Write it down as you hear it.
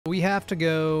We have to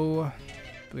go...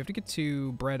 We have to get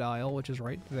to Bread Isle, which is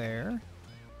right there.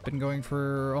 Been going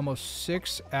for almost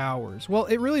 6 hours. Well,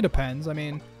 it really depends. I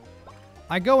mean,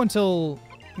 I go until,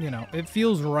 you know, it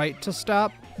feels right to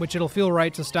stop, which it'll feel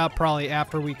right to stop probably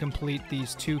after we complete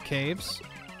these 2 caves.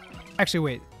 Actually,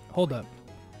 wait. Hold up.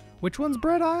 Which one's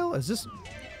Bread Isle? Is this...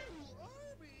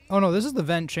 Oh, no, this is the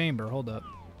vent chamber. Hold up.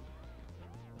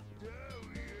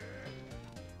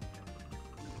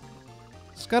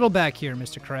 Scuttle back here,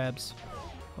 Mr. Krabs.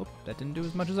 Oh, that didn't do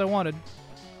as much as I wanted.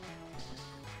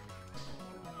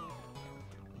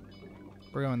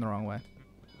 We're going the wrong way.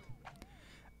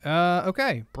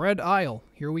 Okay. Bread Isle.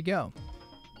 Here we go.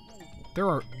 There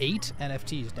are 8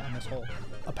 NFTs down this hole,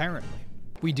 apparently.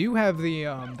 We do have the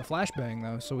flashbang,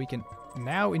 though, so we can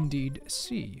now indeed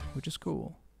see, which is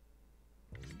cool.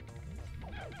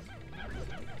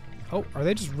 Oh, are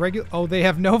they just regular? Oh, they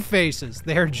have no faces.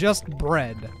 They are just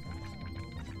bread.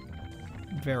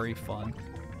 Very fun.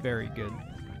 Very good.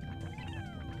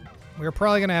 We're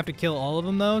probably going to have to kill all of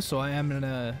them, though, so I am going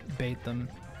to bait them.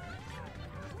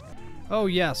 Oh,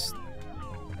 yes.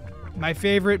 My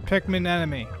favorite Pikmin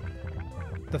enemy.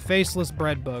 The faceless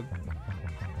bread bug.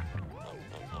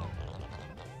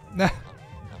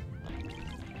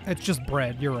 It's just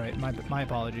bread. You're right. My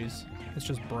apologies. It's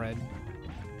just bread.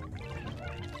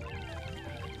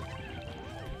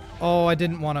 Oh, I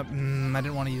didn't want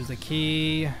to use the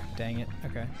key. Dang it.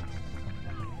 Okay.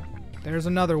 There's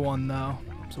another one, though.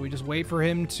 So we just wait for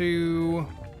him to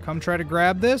come try to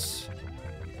grab this.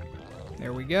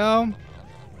 There we go.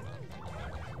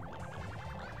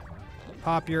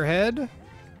 Pop your head.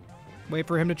 Wait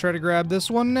for him to try to grab this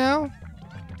one now.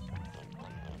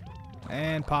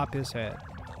 And pop his head.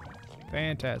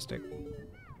 Fantastic.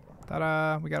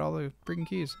 Ta-da! We got all the freaking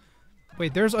keys.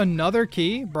 Wait, there's another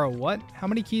key? Bro, what? How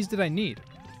many keys did I need?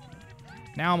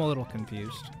 Now I'm a little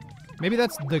confused. Maybe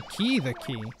that's the key.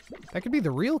 That could be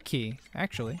the real key,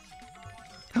 actually.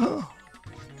 Oh,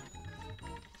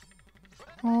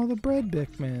 the bread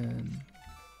Bikmin.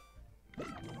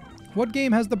 What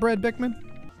game has the bread Bikmin?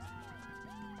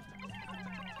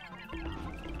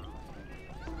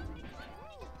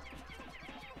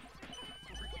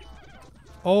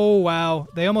 Oh, wow.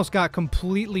 They almost got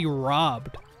completely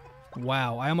robbed.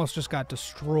 Wow, I almost just got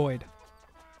destroyed.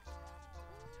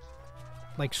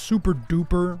 Like, super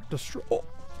duper destroyed. Oh!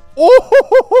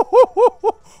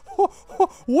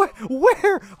 Oh! What?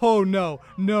 Where? Oh, no.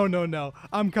 No, no, no.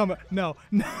 I'm coming. No.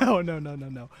 No, no, no, no,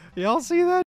 no. Y'all see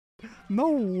that?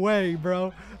 No way,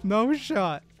 bro. No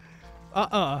shot.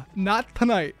 Not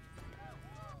tonight.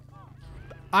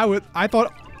 I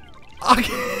thought...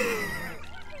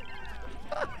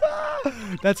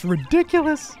 That's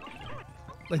ridiculous.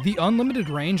 Like, the unlimited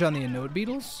range on the anode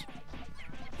beetles?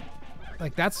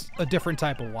 Like, that's a different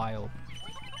type of wild.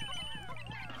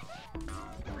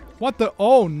 What the?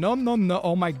 Oh, no, no, no.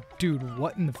 Oh, my dude.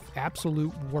 What in the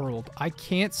absolute world? I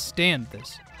can't stand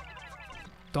this.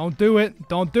 Don't do it.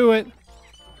 Don't do it.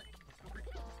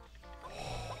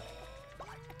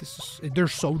 They're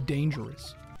so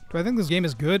dangerous. Do I think this game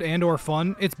is good and or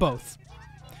fun? It's both.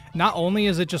 Not only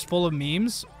is it just full of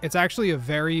memes, it's actually a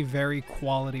very, very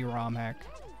quality ROM hack.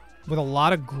 With a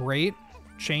lot of great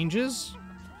changes,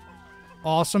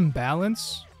 awesome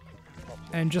balance,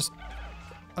 and just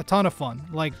a ton of fun.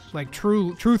 Like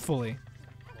truthfully.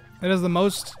 It has the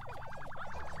most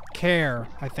care,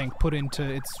 I think, put into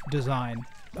its design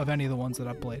of any of the ones that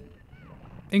I've played.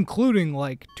 Including,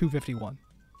 like, 251.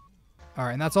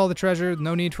 Alright, and that's all the treasure.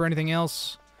 No need for anything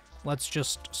else. Let's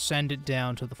just send it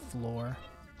down to the floor.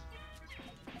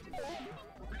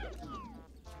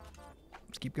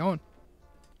 Let's keep going.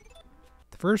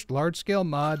 The first large-scale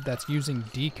mod that's using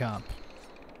decomp.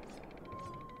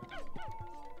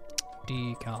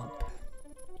 Decomp.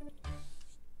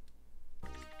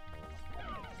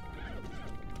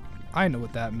 I know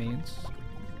what that means.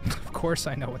 Of course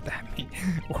I know what that means.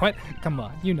 What? Come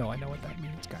on. You know I know what that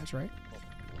means, guys, right?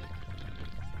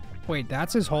 Wait,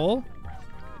 that's his hole?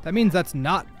 That means that's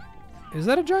not... Is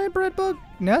that a giant bread bug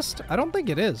nest? I don't think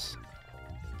it is.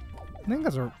 I think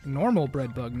that's a normal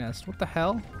bread bug nest. What the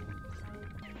hell?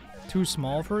 Too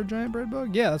small for a giant bread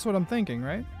bug? Yeah, that's what I'm thinking,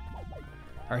 right?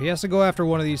 Alright, he has to go after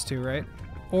one of these two, right?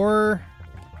 Or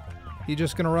he's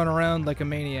just gonna run around like a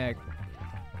maniac.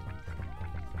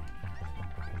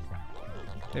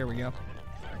 There we go.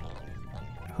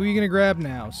 Who are you gonna grab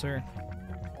now, sir?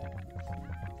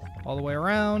 All the way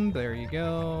around. There you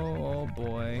go. Oh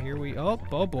boy. Here we... Oh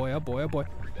boy, oh boy, oh boy.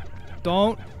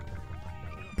 Don't...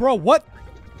 Bro, what?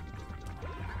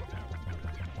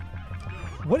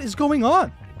 What is going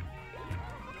on?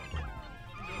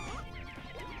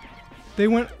 They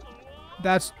went...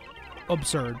 That's...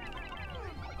 absurd.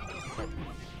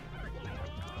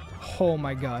 Oh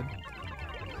my god.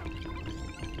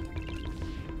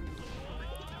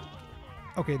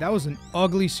 Okay, that was an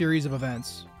ugly series of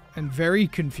events. And very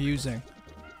confusing.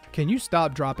 Can you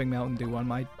stop dropping Mountain Dew on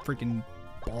my freaking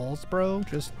balls, bro?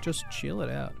 Just chill it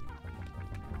out.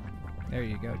 There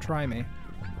you go. Try me.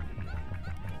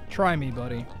 Try me,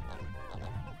 buddy.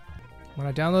 When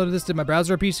I downloaded this, did my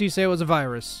browser or PC say it was a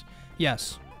virus?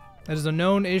 Yes. That is a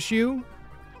known issue.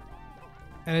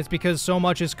 And it's because so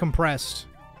much is compressed.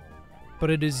 But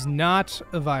it is not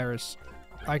a virus.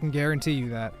 I can guarantee you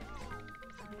that.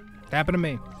 It happened to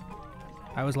me.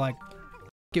 I was like,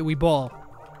 get we ball.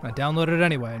 I downloaded it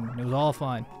anyway, and it was all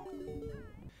fine.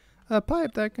 A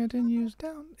pipe that continues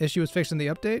down. Issue was fixed in the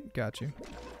update? Got you.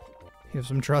 You have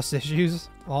some trust issues?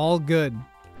 All good.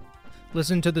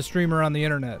 Listen to the streamer on the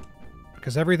internet.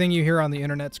 Because everything you hear on the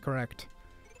internet's correct.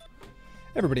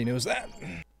 Everybody knows that.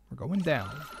 We're going down.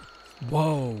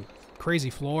 Whoa. Crazy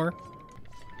floor.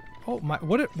 Oh my,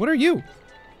 what are you?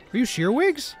 Are you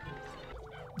Shearwigs?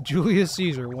 Julius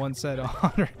Caesar once said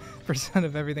 100%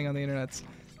 of everything on the internet's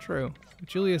true.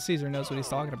 Julius Caesar knows what he's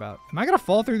talking about. Am I gonna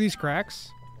fall through these cracks?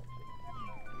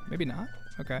 Maybe not.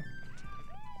 Okay.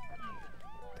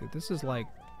 Dude, this is like,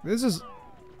 this is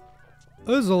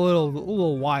a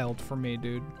little wild for me,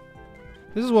 dude.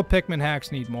 This is what Pikmin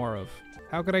hacks need more of.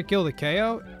 How could I kill the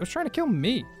KO? It was trying to kill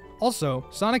me. Also,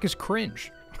 Sonic is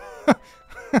cringe.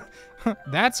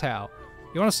 That's how.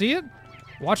 You want to see it?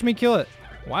 Watch me kill it.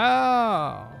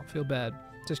 Wow. I feel bad.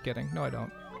 Just kidding. No, I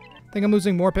don't. I think I'm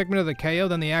losing more Pikmin to the KO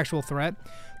than the actual threat.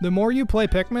 The more you play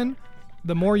Pikmin,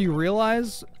 the more you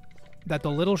realize that the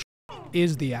little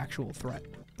is the actual threat.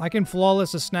 I can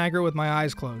flawless a Snagger with my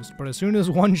eyes closed, but as soon as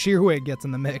one Shearwig gets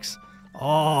in the mix,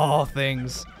 all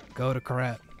things go to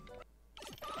crap.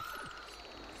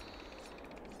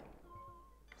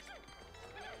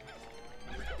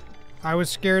 I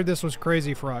was scared this was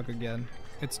Crazy Frog again.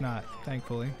 It's not,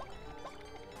 thankfully.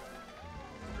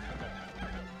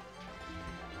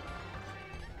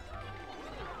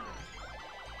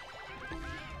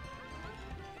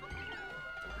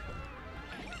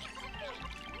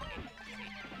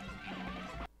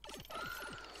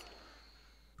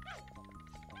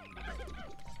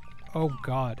 Oh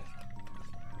god.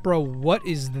 Bro, what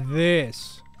is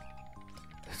this?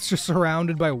 It's just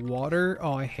surrounded by water?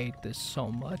 Oh, I hate this so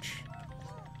much.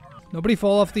 Nobody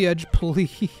fall off the edge,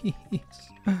 please.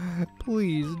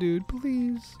 Please, dude,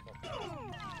 please.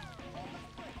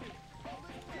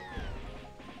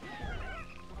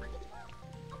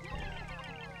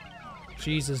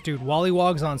 Jesus, dude,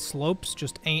 Wollywogs on slopes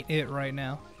just ain't it right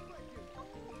now.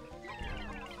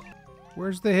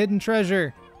 Where's the hidden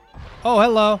treasure? Oh,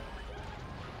 hello.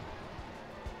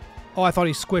 Oh, I thought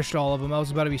he squished all of them. I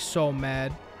was about to be so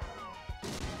mad.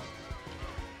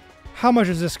 How much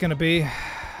is this gonna be?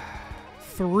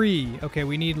 3. Okay,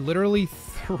 we need literally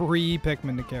 3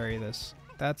 Pikmin to carry this.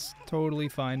 That's totally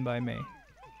fine by me.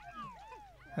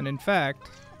 And in fact,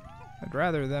 I'd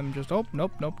rather them just... Oh,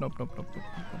 nope, nope, nope, nope, nope, nope,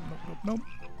 nope, nope, nope, nope.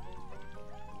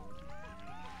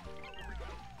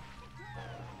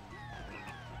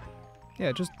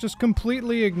 Yeah, just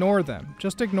completely ignore them.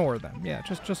 Just ignore them. Yeah,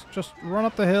 just run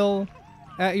up the hill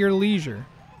at your leisure.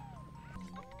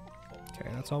 Okay,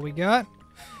 that's all we got.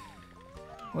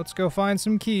 Let's go find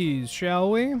some keys, shall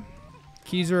we?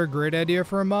 Keys are a great idea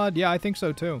for a mod. Yeah, I think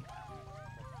so too.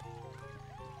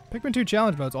 Pikmin 2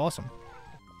 challenge mode's awesome.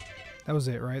 That was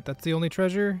it, right? That's the only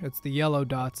treasure? It's the yellow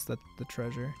dots that's the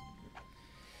treasure.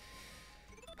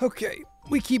 Okay,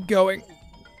 we keep going.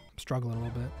 Struggling a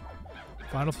little bit.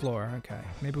 Final floor, okay.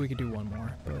 Maybe we could do one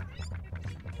more, but...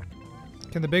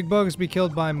 Can the big bugs be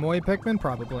killed by Moy Pikmin?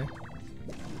 Probably.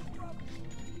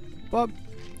 But...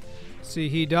 See,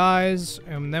 he dies,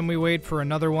 and then we wait for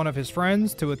another one of his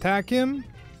friends to attack him.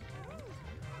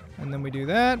 And then we do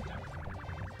that.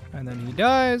 And then he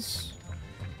dies.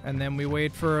 And then we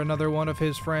wait for another one of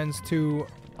his friends to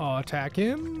attack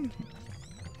him.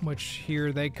 Which,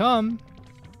 here they come.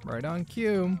 Right on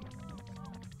cue.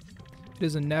 It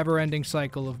is a never-ending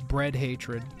cycle of bread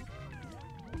hatred.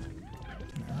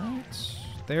 Alright.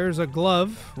 There's a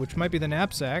glove, which might be the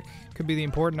knapsack. Could be the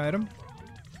important item.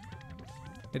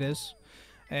 It is.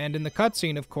 And in the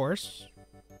cutscene, of course,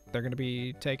 they're going to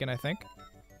be taken, I think.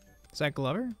 Is that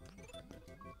Glover?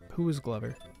 Who is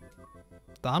Glover?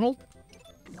 Donald?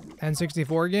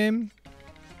 N64 game?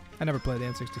 I never played the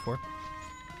N64.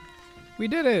 We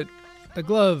did it! The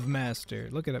Glove Master.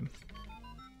 Look at him.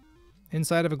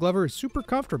 Inside of a Glover is super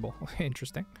comfortable.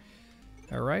 Interesting.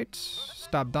 Alright.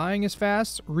 Stop dying as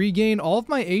fast. Regain all of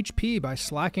my HP by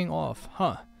slacking off.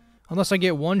 Huh. Unless I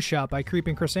get one shot by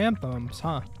creeping chrysanthemums.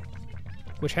 Huh.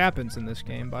 which happens in this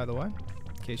game, by the way,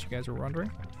 in case you guys were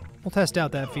wondering. We'll test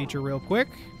out that feature real quick.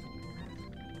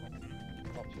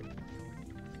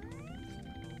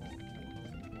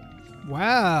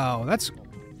 Wow, that's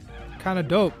kind of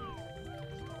dope.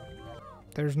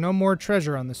 There's no more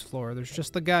treasure on this floor. There's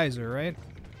just the geyser, right?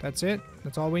 That's it?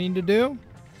 That's all we need to do?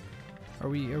 Are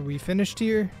we finished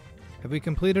here? Have we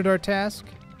completed our task?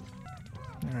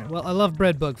 Alright, well, I love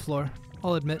bread bug floor.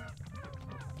 I'll admit.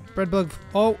 Bread bug...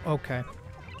 Oh, okay.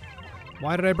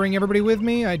 Why did I bring everybody with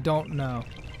me? I don't know.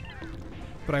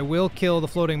 But I will kill the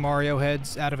floating Mario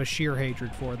heads out of a sheer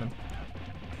hatred for them.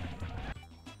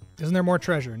 Isn't there more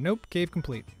treasure? Nope, cave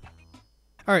complete.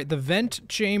 Alright, the vent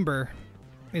chamber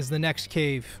is the next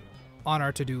cave on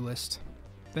our to-do list.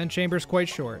 Vent chamber's quite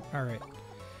short. Alright.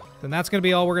 Then that's going to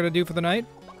be all we're going to do for the night.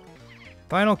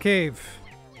 Final cave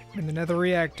in the nether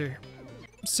reactor.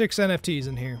 6 NFTs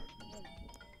in here.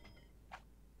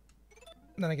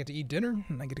 And then I get to eat dinner,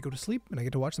 and I get to go to sleep, and I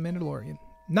get to watch The Mandalorian.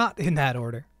 Not in that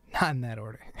order. Not in that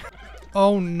order.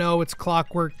 Oh no, it's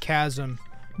Clockwork Chasm.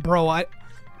 Bro,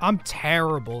 I'm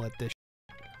terrible at this.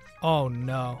 Oh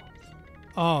no.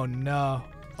 Oh no.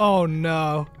 Oh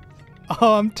no.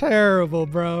 Oh, I'm terrible,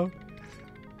 bro.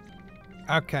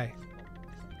 Okay.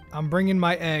 I'm bringing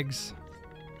my eggs.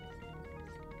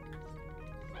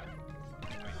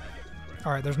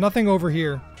 Alright, there's nothing over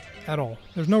here at all.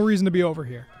 There's no reason to be over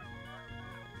here.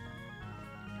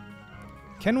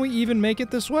 Can we even make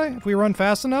it this way if we run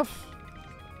fast enough?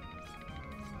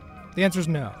 The answer's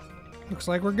no. Looks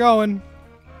like we're going.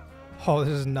 Oh,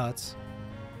 this is nuts.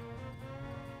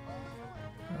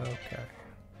 Okay.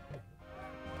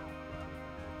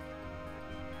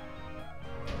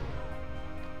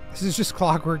 This is just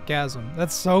Clockwork Chasm.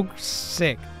 That's so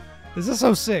sick. This is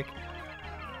so sick.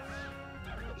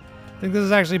 I think this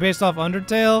is actually based off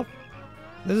Undertale.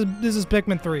 This is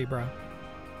Pikmin 3, bro.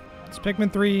 It's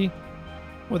Pikmin 3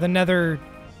 with another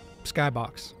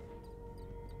skybox.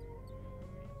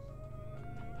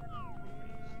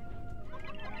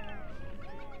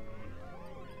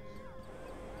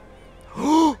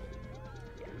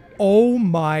 Oh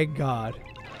my god.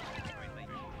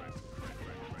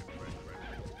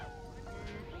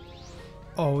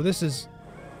 Oh, this is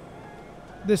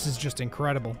just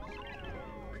incredible.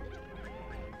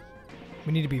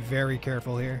 We need to be very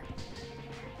careful here.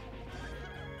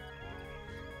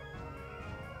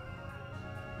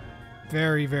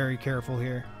 Very, very careful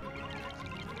here.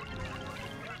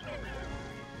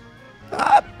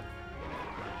 Ah!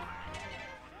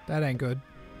 That ain't good.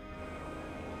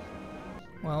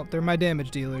 Well, they're my damage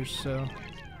dealers, so...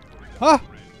 Ah!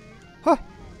 Huh!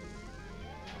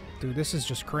 Dude, this is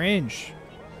just cringe.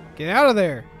 Get out of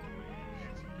there!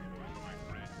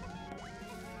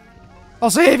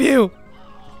 I'll save you!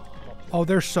 Oh,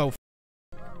 they're so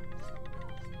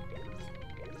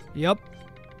Yep.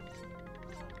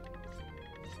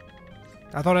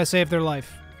 I thought I saved their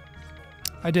life.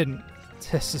 I didn't.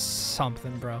 This is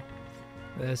something, bro.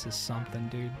 This is something,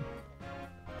 dude.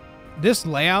 This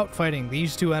layout fighting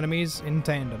these two enemies in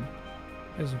tandem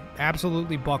is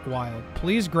absolutely buck wild.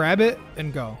 Please grab it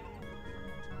and go.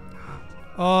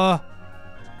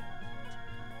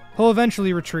 He'll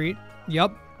eventually retreat.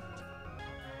 Yup.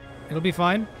 It'll be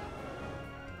fine.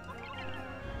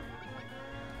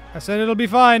 I said it'll be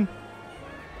fine.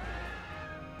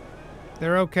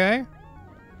 They're okay.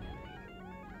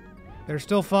 They're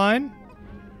still fine.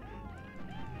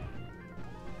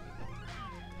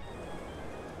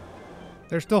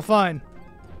 They're still fine.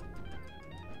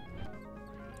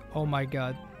 Oh my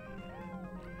god.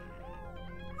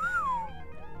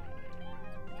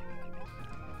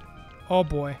 Oh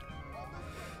boy.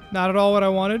 Not at all what I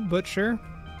wanted, but sure.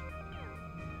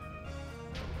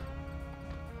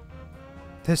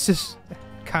 This is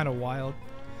kind of wild.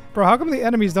 Bro, how come the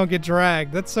enemies don't get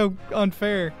dragged? That's so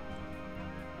unfair.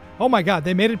 Oh my god,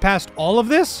 they made it past all of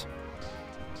this?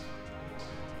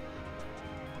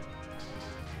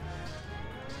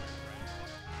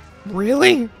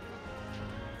 Really?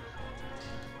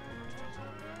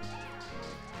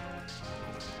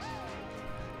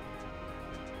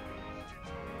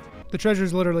 The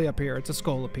treasure's literally up here. It's a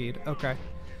scolipede. Okay.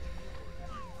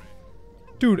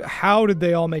 Dude, how did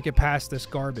they all make it past this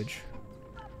garbage?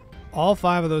 All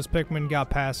 5 of those Pikmin got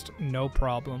past no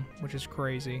problem, which is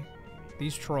crazy.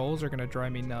 These trolls are gonna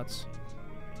drive me nuts.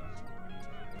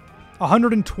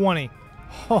 120.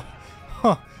 Oh,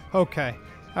 huh, okay.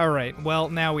 Alright, well,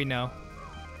 now we know.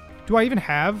 Do I even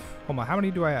have... Hold on, how many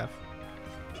do I have?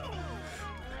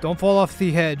 Don't fall off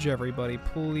the edge, everybody,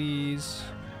 please.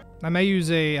 I may use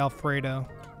a Alfredo.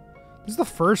 This is the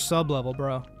first sub-level,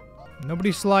 bro.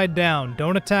 Nobody slide down.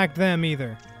 Don't attack them,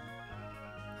 either.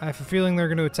 I have a feeling they're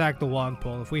going to attack the log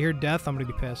pole. If we hear death, I'm going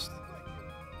to be pissed.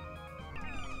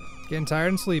 Getting tired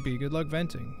and sleepy. Good luck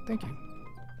venting. Thank you.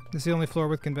 This is the only floor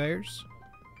with conveyors?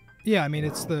 Yeah, I mean,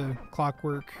 it's the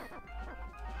clockwork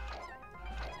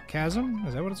chasm?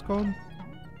 Is that what it's called?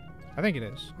 I think it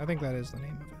is. I think that is the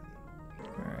name of it.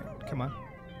 Alright, come on.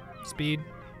 Speed.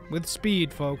 With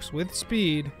speed, folks. With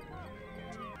speed.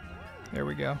 There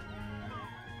we go.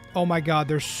 Oh my god,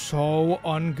 they're so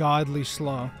ungodly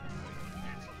slow.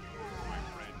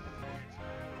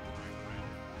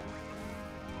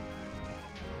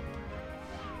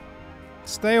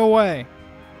 Stay away.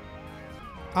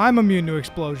 I'm immune to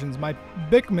explosions. My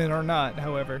Bikmin are not,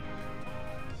 however.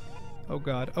 Oh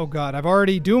god, I've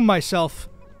already doomed myself.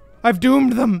 I've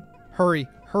doomed them! Hurry,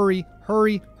 hurry,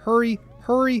 hurry, hurry,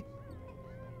 hurry.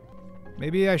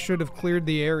 Maybe I should have cleared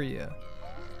the area.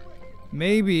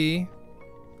 Maybe.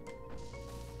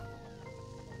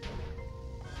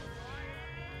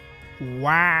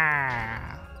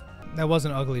 Wow. That was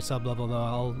an ugly sub-level, though.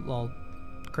 I'll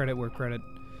credit where credit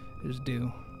is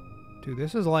due. Dude,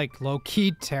 this is like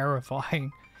low-key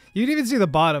terrifying. You can even see the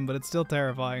bottom, but it's still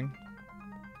terrifying.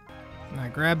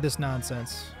 Alright, grab this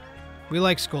nonsense. We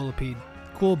like Scolipede.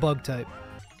 Cool bug type.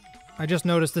 I just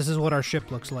noticed this is what our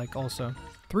ship looks like also.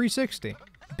 360.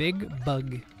 Big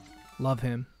bug. Love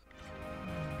him.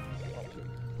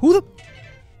 Who the...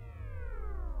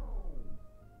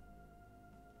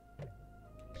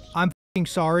 I'm f***ing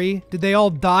sorry. Did they all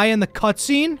die in the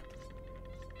cutscene?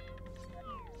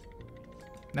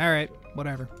 Alright,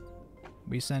 whatever.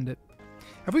 We send it.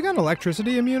 Have we got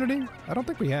electricity immunity? I don't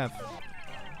think we have.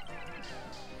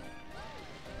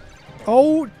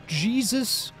 Oh,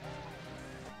 Jesus.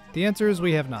 The answer is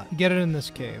we have not. Get it in this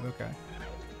cave, okay.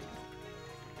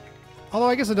 Although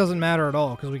I guess it doesn't matter at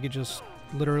all, because we could just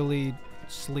literally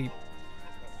sleep.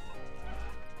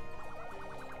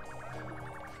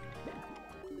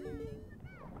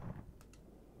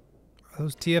 Are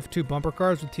those TF2 bumper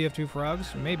cars with TF2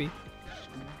 frogs? Maybe.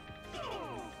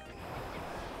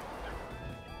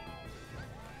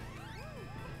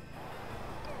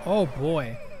 Oh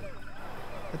boy.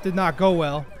 That did not go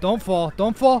well. Don't fall.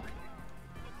 Don't fall.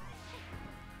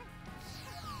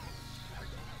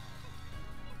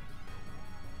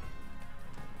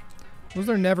 Was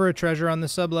there never a treasure on the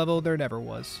sub-level? There never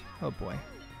was. Oh boy.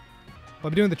 Will I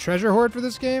be doing the treasure hoard for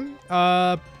this game?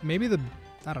 Maybe the...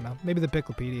 I don't know. Maybe the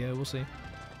Piclopedia. We'll see.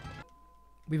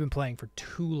 We've been playing for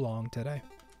too long today.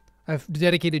 I've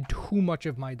dedicated too much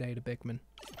of my day to Bikmin.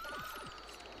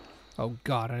 Oh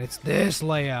god, and it's this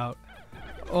layout.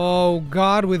 Oh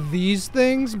god, with these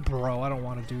things? Bro, I don't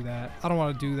want to do that. I don't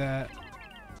want to do that.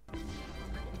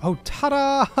 Oh,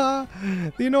 ta-da!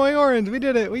 The annoying orange. We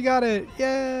did it. We got it.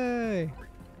 Yay!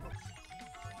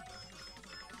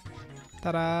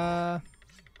 Ta-da!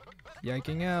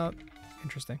 Yiking out.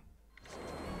 Interesting.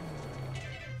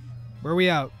 Where are we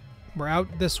out? We're out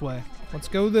this way. Let's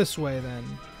go this way, then.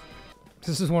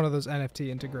 This is one of those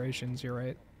NFT integrations, you're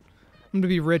right. I'm gonna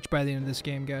be rich by the end of this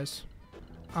game, guys.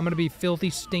 I'm gonna be filthy,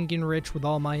 stinking rich with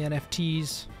all my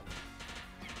NFTs.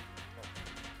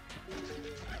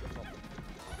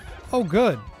 Oh,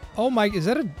 good. Oh my, is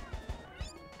that a...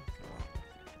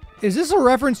 Is this a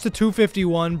reference to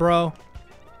 251, bro?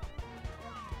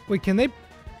 Wait, can they...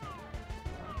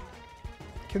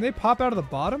 Can they pop out of the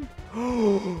bottom?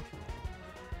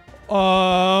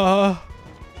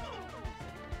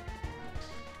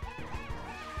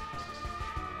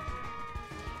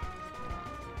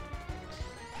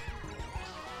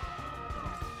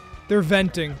 They're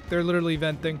venting. They're literally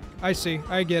venting. I see.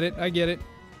 I get it. I get it.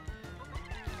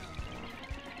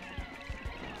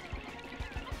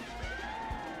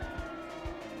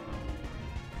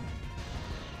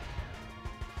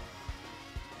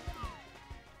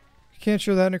 Can't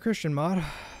show that in a Christian mod.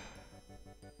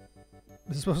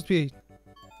 This is supposed to be...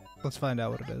 Let's find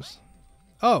out what it is.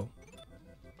 Oh.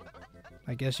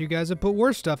 I guess you guys have put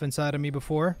worse stuff inside of me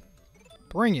before.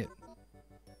 Bring it.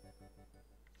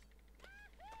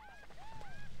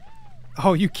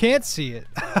 Oh, you can't see it.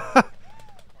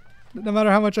 No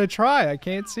matter how much I try, I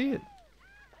can't see it.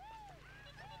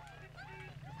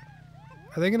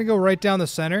 Are they going to go right down the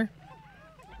center?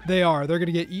 They are. They're going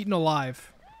to get eaten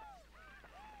alive.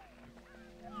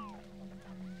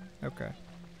 Okay.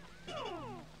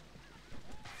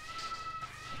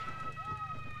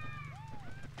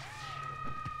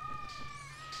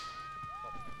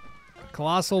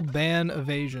 Colossal ban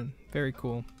evasion. Very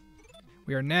cool.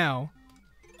 We are now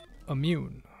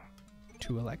immune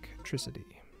to electricity.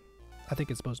 I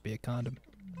think it's supposed to be a condom.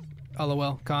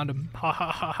 LOL, condom. Ha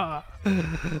ha ha ha.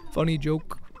 Funny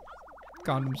joke.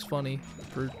 Condom's funny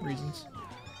for reasons.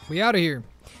 We out of here.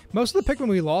 Most of the Pikmin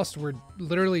we lost were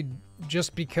literally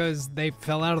just because they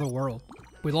fell out of the world.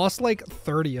 We lost like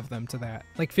 30 of them to that.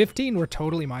 Like 15 were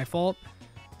totally my fault,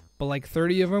 but like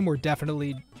 30 of them were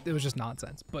definitely, it was just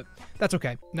nonsense. But that's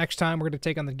okay. Next time we're going to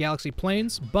take on the Galaxy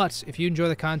Plains. But if you enjoy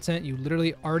the content, you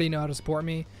literally already know how to support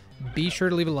me. Be sure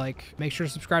to leave a like. Make sure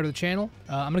to subscribe to the channel.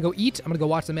 I'm going to go eat. I'm going to go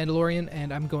watch The Mandalorian,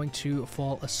 and I'm going to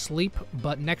fall asleep.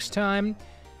 But next time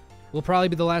will probably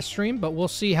be the last stream, but we'll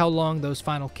see how long those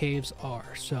final caves are.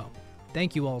 So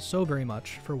thank you all so very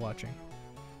much for watching.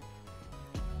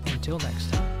 Until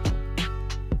next time.